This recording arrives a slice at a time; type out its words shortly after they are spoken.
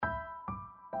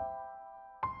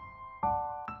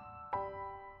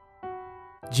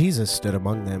Jesus stood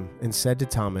among them and said to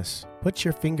Thomas, "Put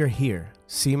your finger here,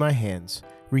 see my hands.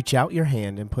 Reach out your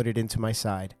hand and put it into my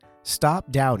side.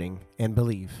 Stop doubting and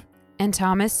believe." And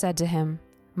Thomas said to him,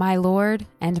 "My Lord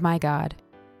and my God."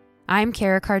 I'm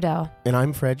Kara Cardell. And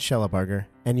I'm Fred Schellebarger,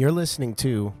 and you're listening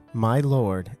to My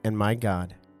Lord and My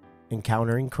God,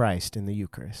 Encountering Christ in the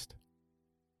Eucharist.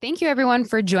 Thank you, everyone,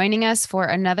 for joining us for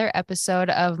another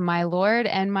episode of My Lord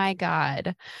and My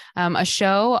God, a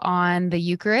show on the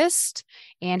Eucharist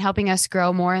and helping us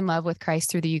grow more in love with Christ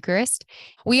through the Eucharist.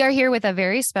 We are here with a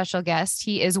very special guest.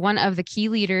 He is one of the key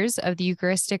leaders of the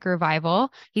Eucharistic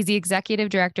Revival. He's the executive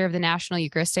director of the National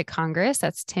Eucharistic Congress.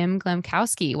 That's Tim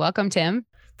Glemkowski. Welcome, Tim.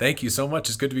 Thank you so much.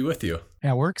 It's good to be with you.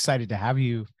 Yeah, we're excited to have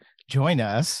you join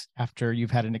us after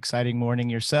you've had an exciting morning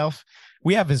yourself.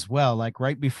 We have as well, like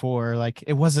right before, like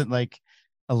it wasn't like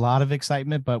a lot of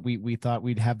excitement, but we thought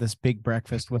we'd have this big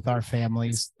breakfast with our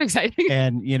families. Exciting.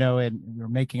 And, and we're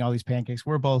making all these pancakes.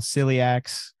 We're both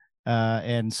celiacs.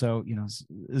 And so,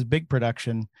 it's a big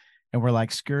production and we're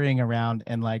like scurrying around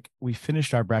and like we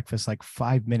finished our breakfast like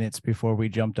 5 minutes before we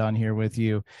jumped on here with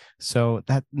you. So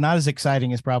that not as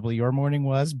exciting as probably your morning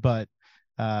was, but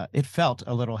it felt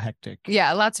a little hectic.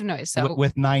 Yeah, lots of noise. So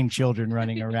with 9 children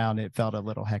running around, it felt a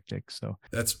little hectic. So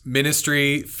that's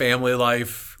ministry, family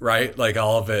life, right? Like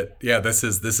all of it. Yeah, this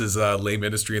is lay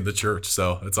ministry in the church.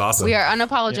 So it's awesome. We are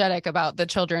unapologetic about the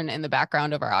children in the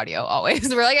background of our audio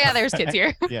always. We're like, yeah, there's kids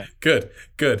here. Yeah. Good.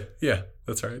 Yeah,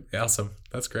 that's right. Yeah, awesome.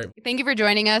 That's great. Thank you for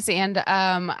joining us. And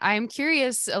I'm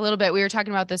curious a little bit, we were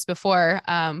talking about this before.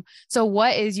 So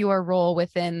what is your role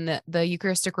within the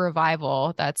Eucharistic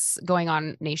Revival that's going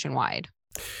on nationwide?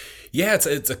 Yeah,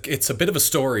 it's a bit of a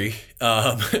story.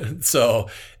 So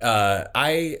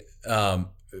I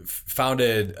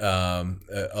founded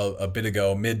a bit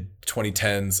ago, mid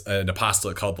 2010s, an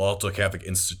apostolate called the Alto Catholic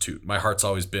Institute. My heart's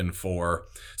always been for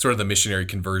sort of the missionary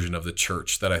conversion of the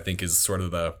church that I think is sort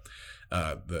of the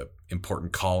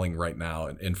important calling right now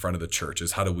in front of the church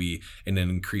is how do we, in an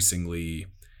increasingly,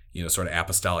 sort of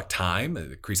apostolic time,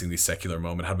 increasingly secular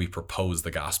moment, how do we propose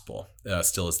the gospel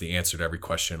still as the answer to every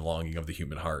question and longing of the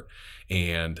human heart,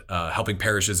 and helping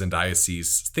parishes and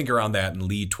dioceses think around that and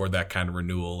lead toward that kind of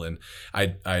renewal. And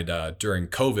I'd during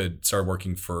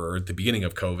COVID at the beginning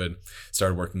of COVID,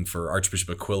 started working for Archbishop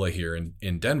Aquila here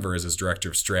in Denver as his director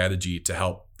of strategy to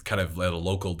help kind of at a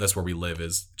local, that's where we live,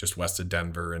 is just west of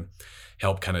Denver, and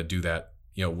help kind of do that,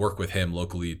 work with him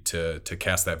locally to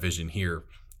cast that vision here.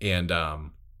 And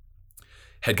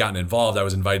had gotten involved. I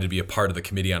was invited to be a part of the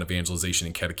Committee on Evangelization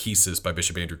and Catechesis by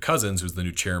Bishop Andrew Cousins, who's the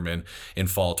new chairman, in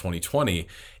fall 2020.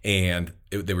 And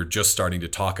they were just starting to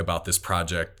talk about this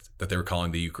project that they were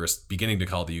calling beginning to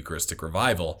call the Eucharistic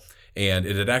Revival. And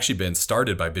it had actually been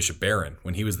started by Bishop Barron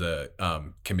when he was the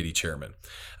committee chairman.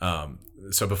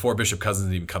 So before Bishop Cousins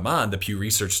had even come on, the Pew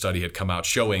Research study had come out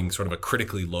showing sort of a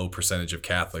critically low percentage of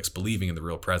Catholics believing in the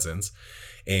real presence.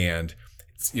 And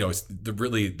it's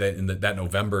that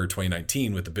November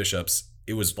 2019 with the bishops,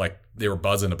 it was like they were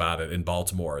buzzing about it in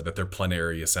Baltimore, that their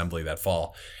plenary assembly that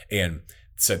fall, and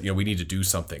said, we need to do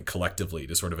something collectively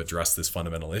to sort of address this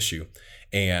fundamental issue.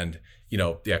 And,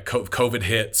 COVID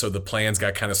hit, so the plans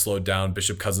got kind of slowed down.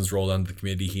 Bishop Cousins rolled onto the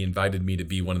committee. He invited me to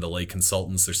be one of the lay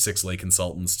consultants. There's 6 lay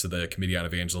consultants to the Committee on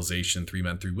Evangelization, 3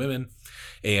 men, 3 women.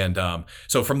 And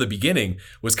so from the beginning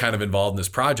was kind of involved in this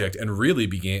project and really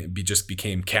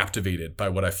became captivated by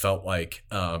what I felt like.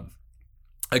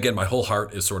 Again, my whole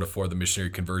heart is sort of for the missionary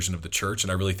conversion of the church.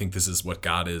 And I really think this is what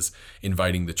God is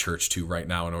inviting the church to right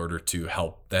now in order to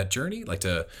help that journey, like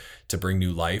to bring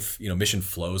new life. Mission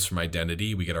flows from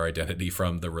identity. We get our identity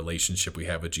from the relationship we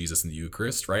have with Jesus in the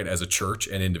Eucharist, right? As a church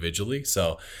and individually.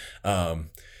 So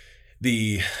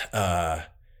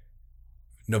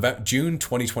June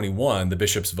 2021, the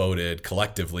bishops voted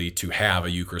collectively to have a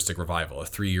Eucharistic Revival, a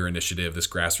 3-year initiative, this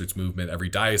grassroots movement, every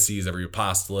diocese, every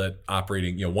apostolate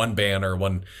operating, one banner,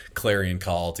 one clarion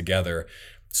call together.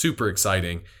 Super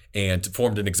exciting. And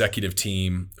formed an executive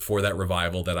team for that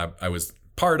revival that I was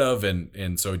part of.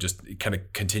 And so just kind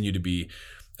of continue to be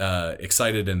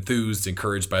excited, enthused,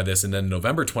 encouraged by this. And then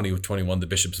November 2021, the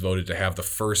bishops voted to have the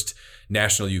first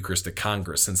National Eucharistic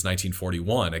Congress since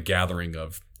 1941, a gathering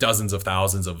of dozens of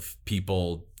thousands of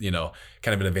people,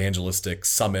 kind of an evangelistic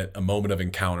summit, a moment of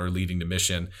encounter leading to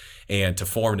mission, and to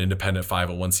form an independent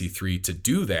 501c3 to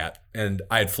do that. And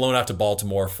I had flown out to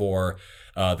Baltimore for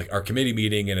our committee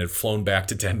meeting and had flown back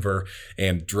to Denver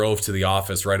and drove to the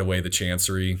office right away, the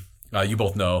Chancery. You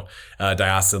both know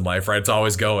diocesan life, right? It's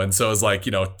always going. So it was like,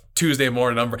 Tuesday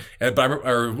morning,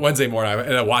 or Wednesday morning,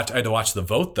 and I had to watch the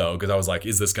vote though, because I was like,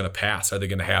 is this going to pass? Are they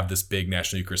going to have this big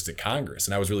National Eucharistic Congress?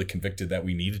 And I was really convicted that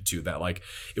we needed to, that like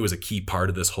it was a key part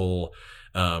of this whole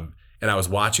And I was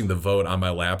watching the vote on my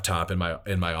laptop in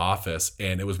my office,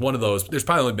 and it was one of those. There's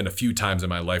probably only been a few times in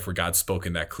my life where God's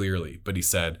spoken that clearly, but He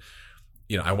said,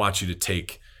 I want you to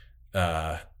take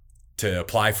to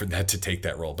apply for that, to take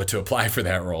that role, but to apply for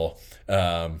that role.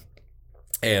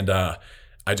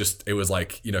 It was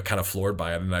like, kind of floored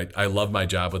by it. And I love my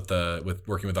job with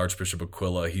working with Archbishop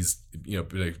Aquila. He's,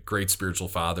 been a great spiritual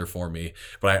father for me,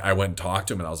 but I went and talked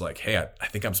to him and I was like, hey, I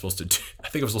think I'm supposed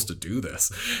to do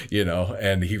this,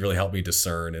 and he really helped me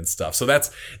discern and stuff. So that's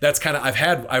kind of,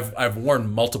 I've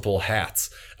worn multiple hats,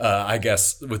 I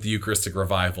guess, with the Eucharistic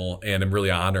revival, and I'm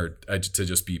really honored to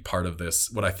just be part of this,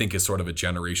 what I think is sort of a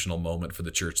generational moment for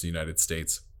the Church in the United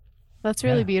States. That's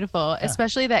really beautiful,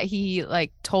 especially that he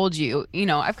told you,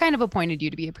 I've kind of appointed you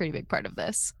to be a pretty big part of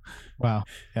this. Wow.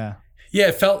 Yeah. Yeah.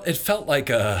 It felt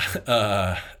like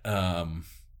I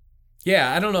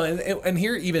don't know. And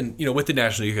here, even, with the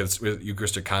National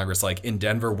Eucharistic Congress, like in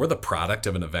Denver, we're the product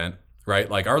of an event, right?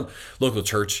 Like our local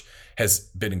church has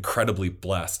been incredibly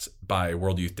blessed by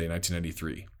World Youth Day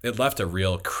 1993. It left a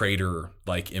real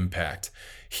crater-like impact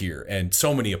here, and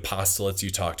so many apostolates you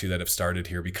talk to that have started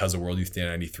here because of World Youth Day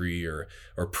 93, or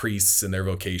priests and their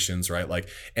vocations, right? Like,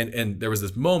 and there was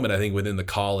this moment, I think, within the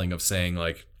calling of saying,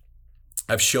 like,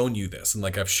 I've shown you this, and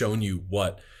I've shown you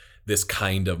what this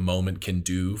kind of moment can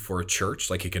do for a church.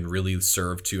 Like, it can really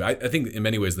serve to, I think in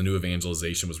many ways, the new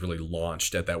evangelization was really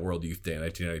launched at that World Youth Day in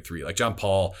 1993. Like John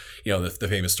Paul, the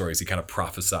famous stories, he kind of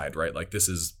prophesied, right? Like, this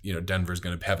is, Denver's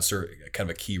going to have a certain kind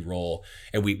of a key role,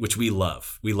 and which we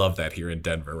love. We love that here in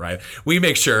Denver, right? We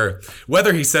make sure,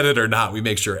 whether he said it or not, we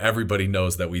make sure everybody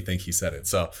knows that we think he said it.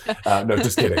 So, no,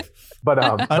 just kidding. But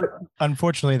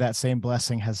unfortunately, that same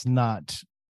blessing has not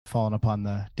fallen upon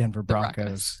the Denver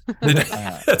Broncos.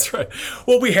 That's right.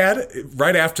 Well, we had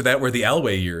right after that were the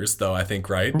Elway years, though, I think,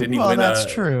 right? Didn't he win?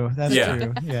 That's true. That's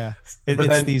true. Yeah.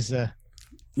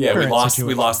 We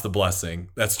lost the blessing.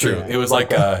 That's true. Yeah. It was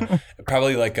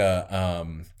probably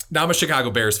now I'm a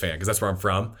Chicago Bears fan because that's where I'm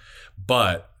from,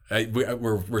 but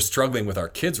we're struggling with our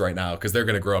kids right now because they're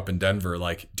going to grow up in Denver.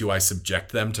 Like, do I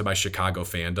subject them to my Chicago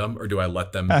fandom, or do I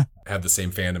let them have the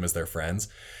same fandom as their friends?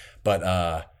 But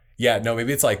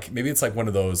maybe it's like one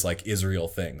of those like Israel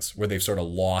things where they've sort of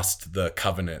lost the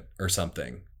covenant or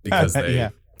something because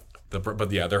they're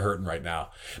hurting right now.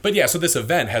 But so this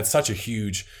event had such a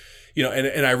huge,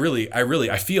 and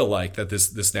I feel like that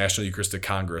this National Eucharistic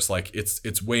Congress, like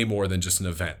it's way more than just an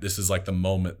event. This is like the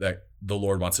moment that the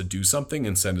Lord wants to do something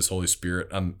and send His Holy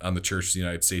Spirit on the Church of the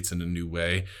United States in a new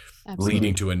way. Absolutely.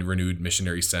 Leading to a renewed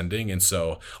missionary sending. And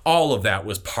so all of that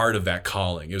was part of that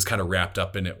calling. It was kind of wrapped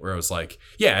up in it, where it was like,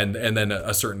 and then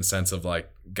a certain sense of like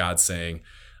God saying,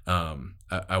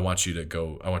 I want you to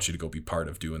go be part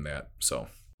of doing that. So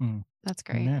that's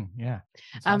great. Amen. Yeah.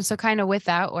 Awesome. So kind of with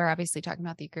that, we're obviously talking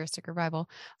about the Eucharistic revival.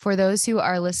 For those who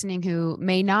are listening who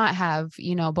may not have,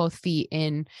 both feet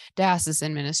in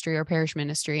diocesan ministry or parish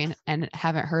ministry and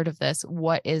haven't heard of this,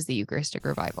 what is the Eucharistic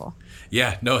revival?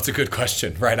 Yeah, no, it's a good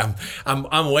question, right?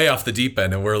 I'm way off the deep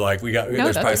end, and we're like,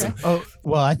 there's probably some. Oh,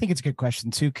 well, I think it's a good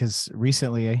question too, because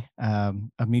recently a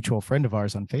mutual friend of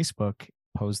ours on Facebook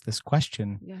posed this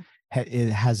question. Yeah.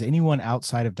 Has anyone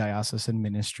outside of diocesan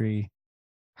ministry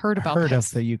heard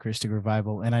of the Eucharistic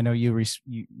revival? And I know you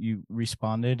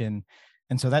responded, and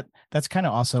so that's kind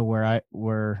of also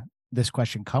where this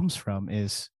question comes from,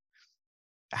 is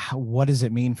what does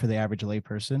it mean for the average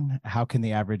layperson? How can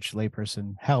the average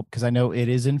layperson help? Because I know it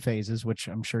is in phases, which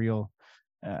I'm sure you'll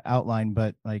outline,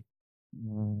 but like,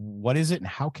 what is it and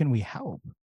how can we help?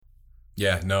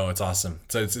 Yeah, no, it's awesome.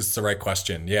 So it's the right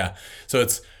question. Yeah. So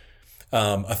it's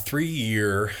a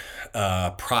 3-year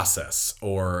process,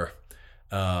 or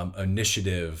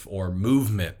initiative, or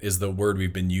movement is the word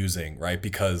we've been using, right?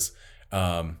 Because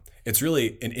it's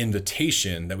really an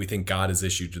invitation that we think God has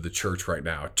issued to the church right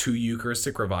now to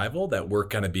Eucharistic revival that we're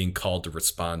kind of being called to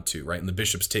respond to, right? And the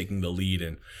bishop's taking the lead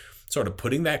and sort of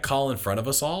putting that call in front of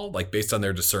us all, like based on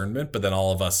their discernment, but then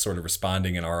all of us sort of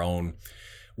responding in our own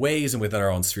ways and within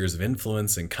our own spheres of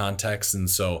influence and context. And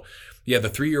so, the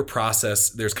 3-year process,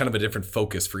 there's kind of a different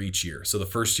focus for each year. So the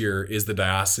first year is the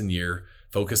diocesan year,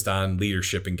 focused on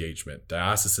leadership engagement,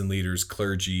 diocesan leaders,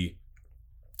 clergy,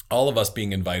 all of us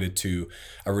being invited to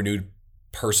a renewed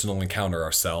personal encounter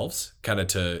ourselves, kind of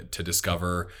to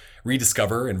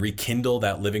rediscover and rekindle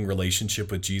that living relationship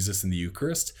with Jesus in the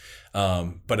Eucharist.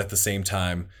 But at the same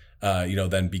time,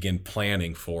 then begin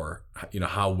planning for,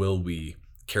 how will we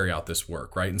carry out this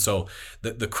work, right? And so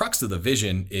the crux of the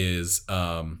vision is,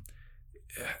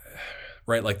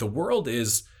 right, like the world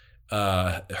is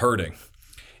hurting.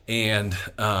 And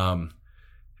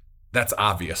that's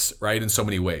obvious, right? In so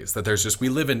many ways that we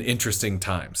live in interesting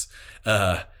times.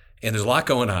 And there's a lot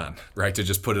going on, right? To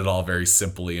just put it all very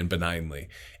simply and benignly.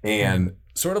 And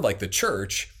sort of like the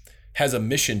church has a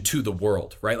mission to the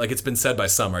world, right? Like it's been said by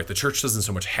some, right? The church doesn't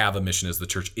so much have a mission as the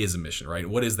church is a mission, right?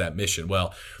 What is that mission?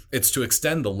 Well, it's to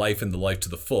extend the life and the life to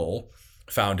the full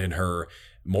found in her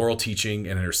moral teaching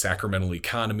and in her sacramental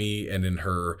economy and in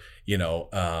her,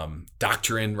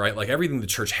 doctrine, right? Like everything the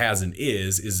church has and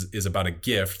is about a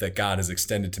gift that God has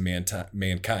extended to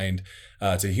mankind,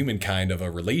 to humankind, of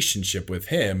a relationship with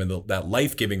him. And that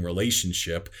life-giving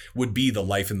relationship would be the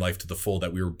life and life to the full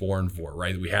that we were born for,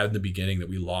 right? That we had in the beginning, that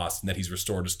we lost, and that he's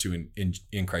restored us to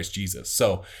in Christ Jesus.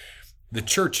 So the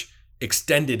church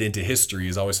extended into history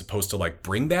is always supposed to like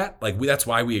bring that, that's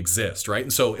why we exist, right?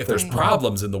 And so if there's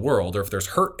problems in the world, or if there's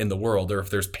hurt in the world, or if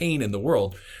there's pain in the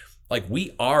world, like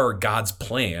we are God's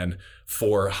plan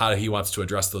for how he wants to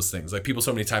address those things. Like people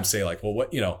so many times say like, well,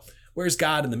 what, where's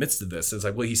God in the midst of this? It's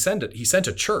like, well, he sent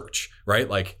a church, right?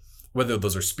 Like whether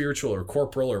those are spiritual or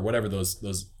corporal or whatever those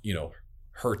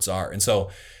hurts are. And so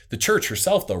the church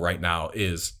herself though right now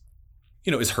is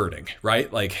hurting,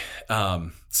 right? Like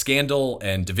scandal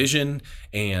and division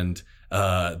and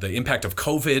the impact of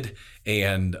COVID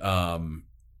and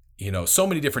so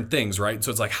many different things, right?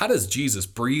 So it's like, how does Jesus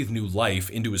breathe new life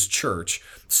into his church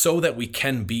so that we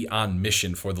can be on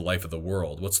mission for the life of the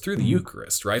world? Well, it's through the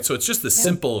Eucharist, right? So it's just the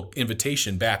simple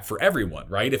invitation back for everyone,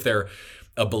 right? If they're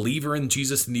a believer in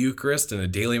Jesus in the Eucharist and a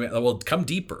daily, well, come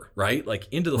deeper, right? Like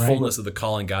into the fullness of the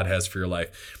calling God has for your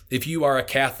life. If you are a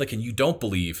Catholic and you don't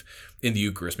believe in the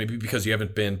Eucharist, maybe because you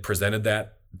haven't been presented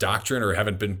that doctrine or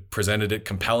haven't been presented it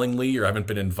compellingly or haven't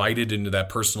been invited into that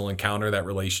personal encounter, that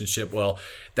relationship, well,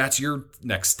 that's your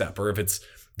next step. Or if it's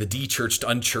the de-churched,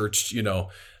 unchurched,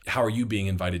 how are you being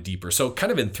invited deeper? So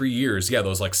kind of in 3 years,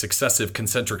 those like successive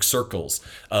concentric circles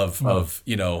of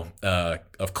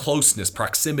closeness,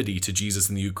 proximity to Jesus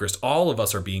in the Eucharist, all of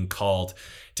us are being called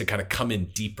to kind of come in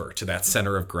deeper to that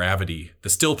center of gravity, the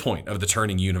still point of the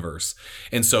turning universe.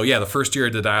 And so, the first year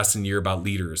of the diocesan year about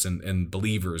leaders and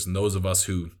believers and those of us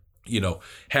who,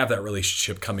 have that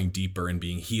relationship coming deeper and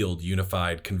being healed,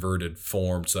 unified, converted,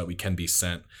 formed so that we can be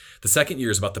sent. The second year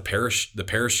is about the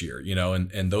parish year,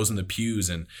 and those in the pews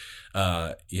and,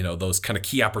 those kind of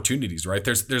key opportunities, right?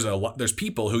 There's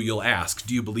people who you'll ask,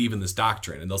 do you believe in this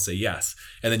doctrine? And they'll say yes.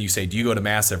 And then you say, do you go to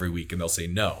mass every week? And they'll say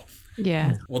no.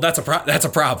 Yeah. Well, that's a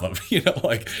problem,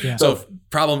 So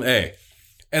problem A.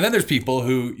 And then there's people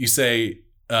who you say,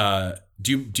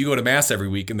 do you go to mass every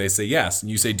week? And they say yes. And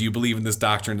you say, do you believe in this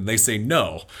doctrine? And they say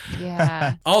no.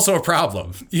 Yeah. Also a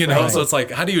problem, Right. So it's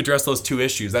like, how do you address those two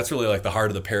issues? That's really like the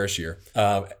heart of the parish year.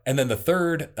 And then the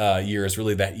third year is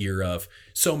really that year of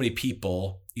so many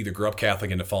people either grew up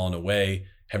Catholic and have fallen away,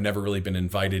 have never really been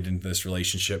invited into this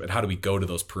relationship. And how do we go to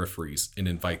those peripheries and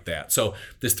invite that? So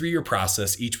this 3-year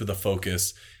process, each with a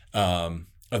focus of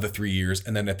the 3 years.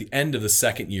 And then at the end of the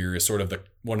second year is sort of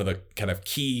one of the kind of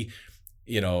key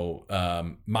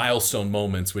milestone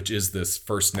moments, which is this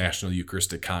first National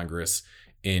Eucharistic Congress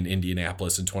in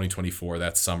Indianapolis in 2024,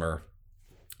 that summer,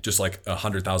 just like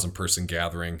 100,000 person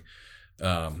gathering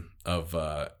of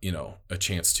a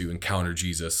chance to encounter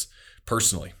Jesus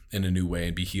personally in a new way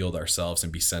and be healed ourselves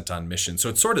and be sent on mission. So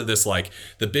it's sort of this, like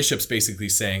the bishop's basically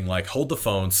saying like, hold the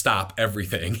phone, stop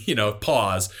everything,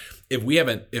 pause. If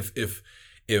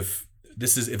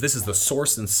this is the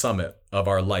source and summit of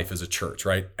our life as a church,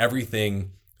 right?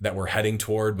 Everything that we're heading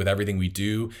toward with everything we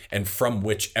do and from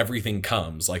which everything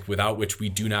comes, like without which we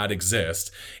do not exist.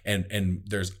 And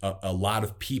there's a lot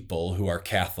of people who are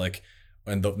Catholic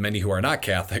and many who are not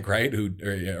Catholic, right? Who,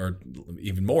 or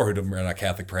even more who are not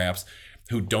Catholic perhaps,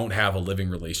 who don't have a living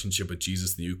relationship with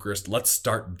Jesus in the Eucharist. Let's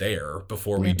start there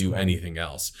before we do anything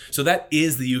else. So that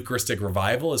is the Eucharistic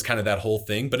revival, is kind of that whole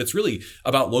thing, but it's really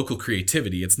about local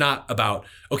creativity. It's not about,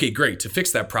 okay, great, to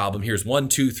fix that problem, here's 1,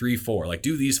 2, 3, 4, like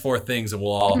do these 4 things and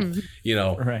we'll all,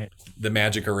 right, the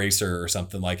magic eraser or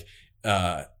something. Like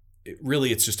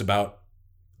it's just about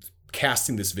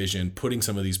casting this vision, putting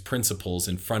some of these principles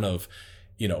in front of,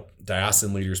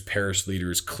 diocesan leaders, parish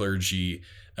leaders, clergy,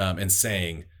 and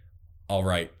saying, all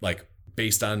right, like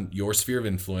based on your sphere of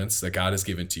influence that God has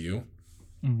given to you,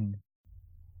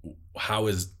 how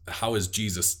is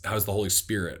Jesus, how is the Holy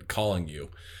Spirit calling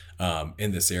you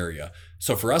in this area?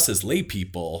 So for us as lay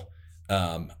people,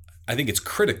 I think it's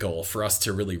critical for us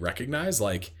to really recognize,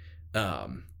 like,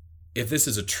 if this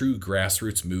is a true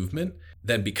grassroots movement,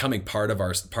 then becoming part of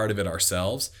it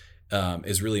ourselves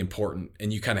is really important.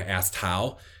 And you kind of asked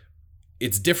how.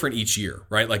 It's different each year,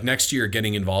 right? Like next year,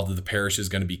 getting involved with the parish is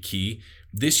going to be key.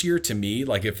 This year, to me,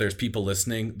 like if there's people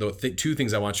listening, the 2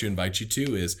 things I want you to invite you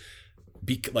to is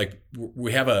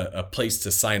we have a place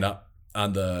to sign up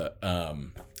on the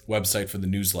website for the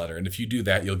newsletter. And if you do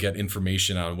that, you'll get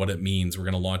information on what it means. We're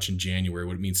going to launch in January,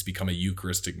 what it means to become a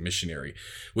Eucharistic missionary,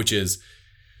 which is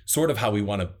sort of how we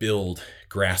want to build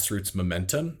grassroots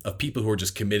momentum of people who are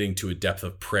just committing to a depth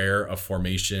of prayer, of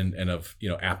formation, and of,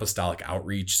 apostolic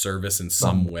outreach service in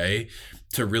some way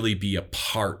to really be a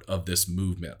part of this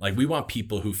movement. Like, we want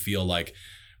people who feel like,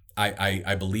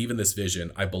 I believe in this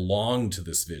vision. I belong to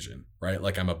this vision, right?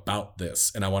 Like, I'm about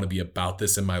this, and I want to be about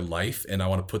this in my life, and I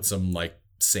want to put some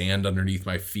sand underneath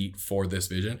my feet for this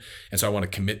vision. And so I want to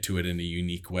commit to it in a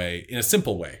unique way, in a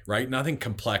simple way, right? Nothing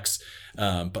complex,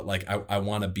 but I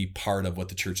want to be part of what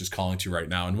the church is calling to right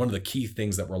now. And one of the key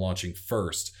things that we're launching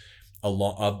first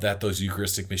those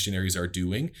Eucharistic missionaries are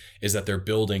doing is that they're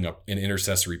building an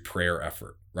intercessory prayer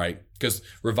effort, right? Because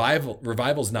revival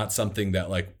is not something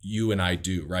that you and I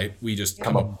do, right? We just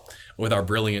come up with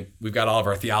we've got all of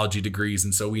our theology degrees,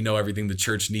 and so we know everything the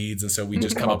church needs, and so we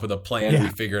just come up with a plan and we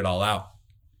figure it all out.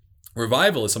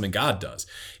 Revival is something God does.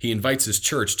 He invites his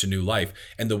church to new life.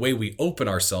 And the way we open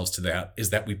ourselves to that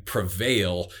is that we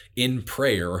prevail in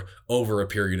prayer over a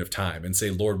period of time and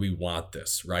say, Lord, we want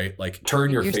this, right? Turn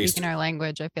your face. You're speaking our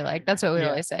language. I feel like that's what we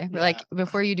always say. We're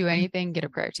before you do anything, get a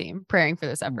prayer team praying for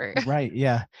this effort. Right.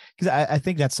 Yeah. Because I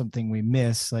think that's something we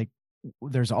miss.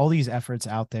 There's all these efforts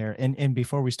out there. And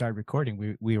before we started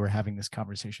recording, we were having this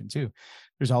conversation too.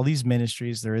 There's all these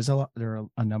ministries. There are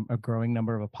a growing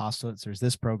number of apostolates. There's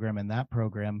this program and that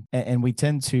program. And we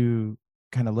tend to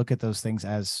kind of look at those things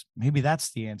as maybe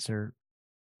that's the answer,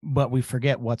 but we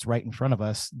forget what's right in front of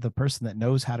us. The person that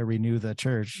knows how to renew the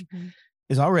church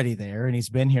is already there, and he's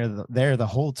been there the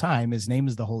whole time. His name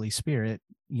is the Holy Spirit.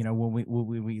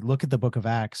 When we look at the book of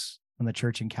Acts, when the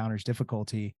church encounters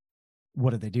difficulty,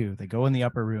 what do? They go in the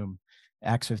upper room,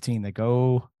 Acts 15. They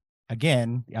go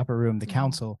again, the upper room, the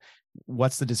council.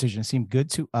 What's the decision? It seemed good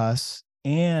to us.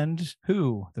 And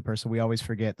who? The person we always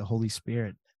forget, the Holy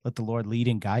Spirit. Let the Lord lead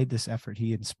and guide this effort.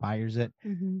 He inspires it.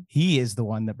 He is the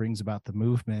one that brings about the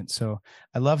movement. So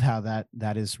I love how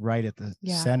that is right at the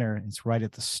center. It's right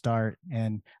at the start.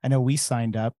 And I know we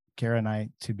signed up, Kara and I,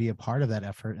 to be a part of that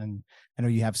effort. And I know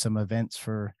you have some events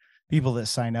for people that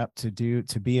sign up to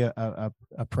be a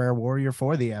prayer warrior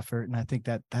for the effort. And I think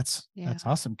that's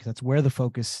awesome, because that's where the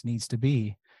focus needs to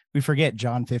be. We forget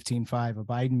John 15:5,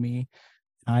 abide in me,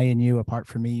 I in you, apart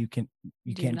from me, you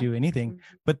can't do anything.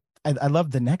 But I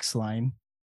love the next line.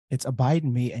 It's abide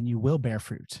in me and you will bear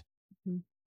fruit.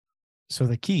 So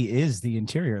the key is the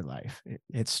interior life.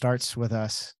 It starts with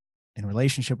us in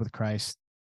relationship with Christ.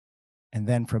 And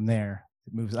then from there,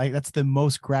 it moves. That's the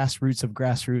most grassroots of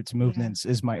grassroots movements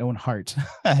is my own heart.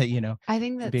 I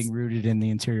think that's being rooted in the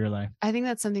interior life. I think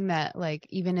that's something that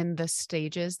even in the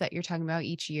stages that you're talking about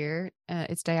each year,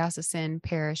 it's diocesan,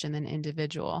 parish, and then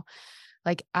individual.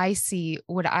 I see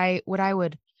what I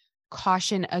would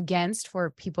caution against for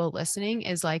people listening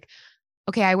is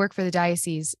okay, I work for the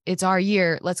diocese. It's our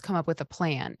year. Let's come up with a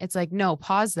plan. It's no,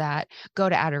 pause that, go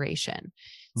to adoration.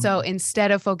 So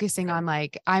instead of focusing on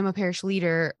I'm a parish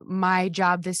leader, my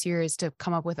job this year is to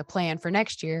come up with a plan for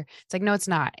next year. It's no, it's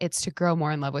not. It's to grow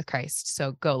more in love with Christ.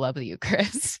 So go love the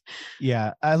Eucharist.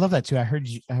 Yeah, I love that too. I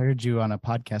heard you on a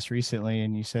podcast recently,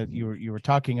 and you said you were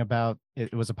talking about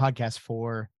it was a podcast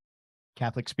for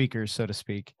Catholic speakers, so to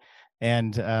speak,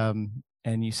 and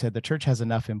you said the church has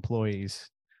enough employees,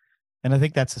 and I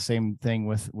think that's the same thing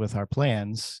with our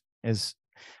plans. Is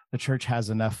the church has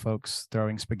enough folks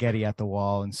throwing spaghetti at the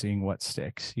wall and seeing what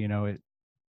sticks.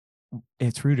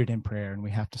 It's rooted in prayer, and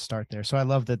we have to start there. So I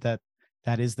love that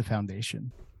is the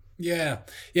foundation. Yeah.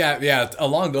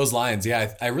 Along those lines.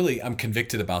 Yeah. I'm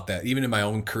convicted about that, even in my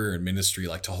own career in ministry,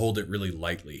 to hold it really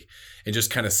lightly and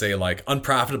just kind of say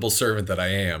unprofitable servant that I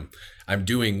am, I'm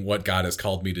doing what God has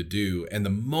called me to do. And the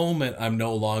moment I'm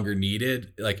no longer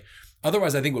needed,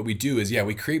 otherwise, I think what we do is,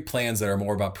 we create plans that are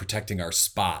more about protecting our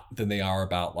spot than they are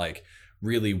about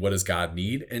really what does God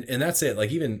need. And that's it.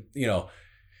 Even,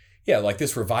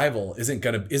 this revival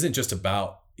isn't just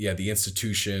about, the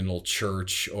institutional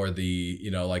church or the,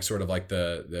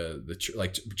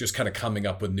 just kind of coming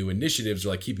up with new initiatives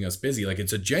or keeping us busy.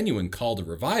 It's a genuine call to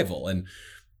revival. And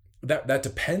that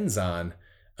depends on,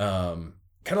 kind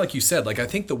of like you said, I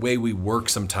think the way we work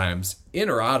sometimes in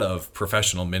or out of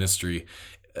professional ministry,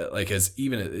 as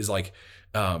even is like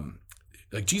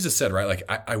Jesus said, right?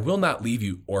 I will not leave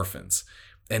you orphans.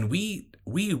 And we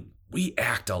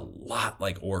act a lot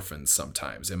like orphans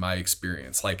sometimes in my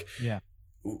experience.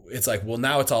 It's well,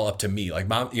 now it's all up to me.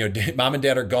 Mom and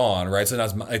dad are gone, right? So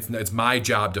now it's my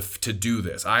job to do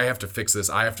this. I have to fix this.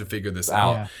 I have to figure this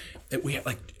out.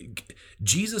 Yeah.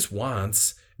 Jesus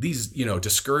wants these,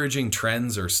 discouraging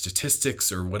trends or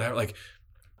statistics or whatever, like,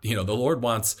 the Lord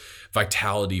wants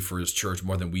vitality for his church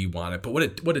more than we want it. But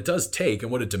what it does take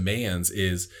and what it demands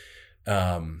is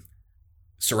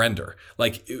surrender.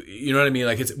 Like, you know what I mean?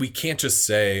 Like, we can't just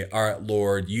say, all right,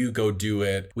 Lord, you go do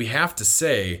it. We have to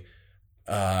say,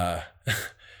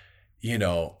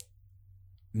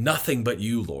 nothing but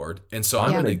you, Lord. And so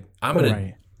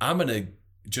I'm gonna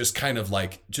just kind of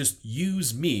like, just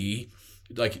use me.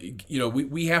 Like,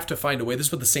 we have to find a way. This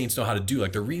is what the saints know how to do.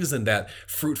 Like, the reason that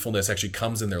fruitfulness actually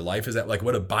comes in their life is that, like,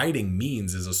 what abiding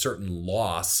means is a certain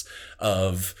loss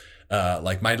of,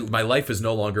 like, my life is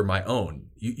no longer my own.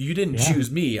 You didn't choose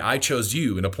me. I chose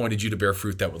you and appointed you to bear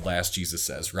fruit that would last, Jesus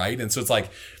says, right? And so it's like,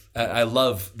 I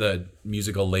love the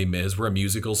musical Les Mis. We're a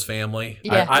musicals family.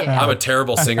 I'm a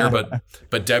terrible singer,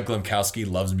 but Deb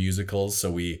Glemkowski loves musicals.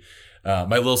 So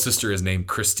my little sister is named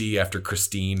Christy after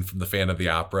Christine from the Phantom of the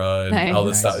Opera and all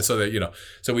this stuff. So that,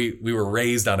 so we were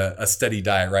raised on a steady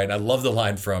diet, right? And I love the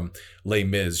line from Les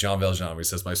Mis, Jean Valjean, where he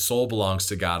says, "My soul belongs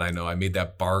to God. I know I made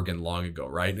that bargain long ago,"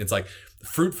 right? And it's like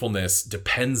fruitfulness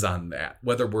depends on that,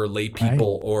 whether we're lay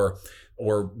people or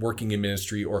working in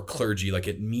ministry or clergy. Like,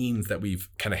 it means that we've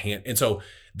kind of and so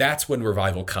that's when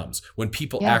revival comes, when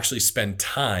people actually spend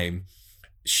time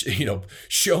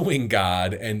showing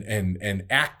God and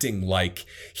acting like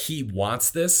he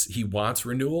wants this, he wants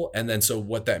renewal. And then so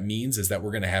what that means is that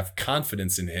we're going to have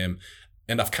confidence in him,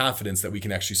 enough confidence that we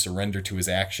can actually surrender to his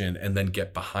action and then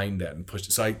get behind that and push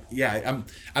it. So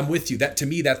I'm with you. That, to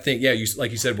me, that thing,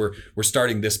 like you said, we're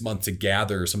starting this month to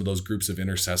gather some of those groups of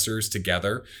intercessors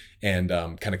together and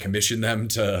kind of commission them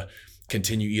to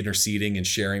continue interceding and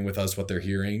sharing with us what they're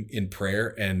hearing in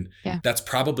prayer. And that's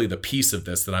probably the piece of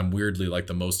this that I'm weirdly like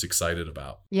the most excited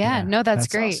about. No, that's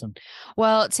great. Awesome.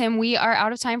 Well, Tim, we are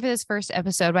out of time for this first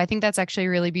episode, but I think that's actually a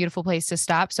really beautiful place to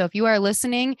stop. So if you are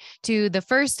listening to the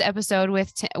first episode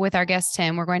with our guest,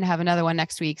 Tim, we're going to have another one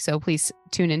next week. So please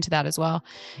tune into that as well.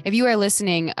 If you are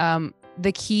listening,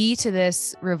 the key to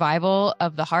this revival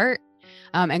of the heart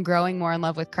and growing more in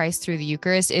love with Christ through the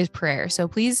Eucharist is prayer. So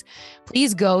please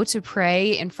go to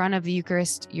pray in front of the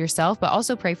Eucharist yourself, but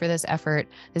also pray for this effort,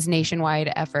 this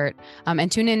nationwide effort.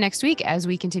 And tune in next week as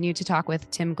we continue to talk with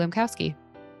Tim Glemkowski.